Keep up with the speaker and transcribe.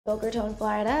Boca Raton,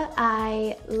 Florida.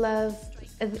 I love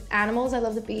animals. I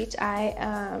love the beach.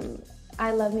 I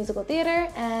love musical theater,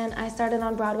 and I started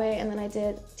on Broadway, and then I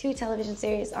did 2 television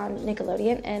series on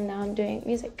Nickelodeon, and now I'm doing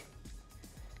music.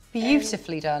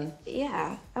 Beautifully done.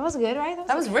 Yeah, that was good, right?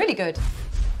 That was really good.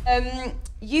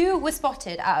 You were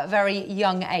spotted at a very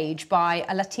young age by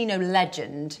a Latino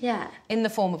legend. Yeah. In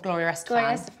the form of Gloria Estefan.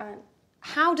 Gloria Estefan.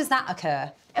 How does that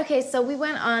occur? Okay, so we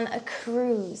went on a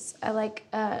cruise,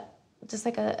 just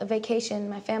like a vacation.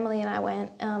 My family and I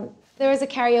went. There was a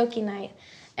karaoke night,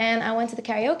 and I went to the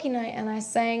karaoke night and I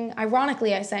sang,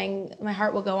 ironically, I sang My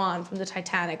Heart Will Go On from the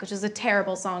Titanic, which is a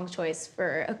terrible song choice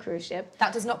for a cruise ship.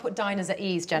 That does not put diners at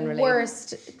ease, generally.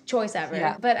 Worst choice ever.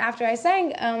 Yeah. But after I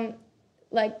sang,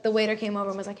 like the waiter came over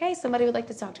and was like, hey, somebody would like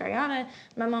to talk to Ariana.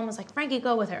 My mom was like, Frankie,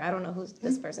 go with her. I don't know who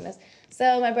this person is.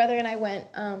 So my brother and I went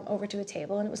over to a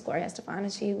table, and it was Gloria Estefan,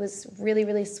 and she was really,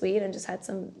 really sweet and just had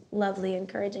some lovely,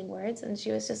 encouraging words. And she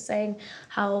was just saying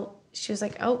how, she was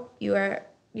like, oh, you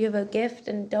have a gift,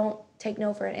 and don't take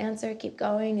no for an answer, keep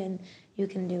going, and you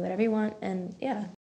can do whatever you want, and yeah.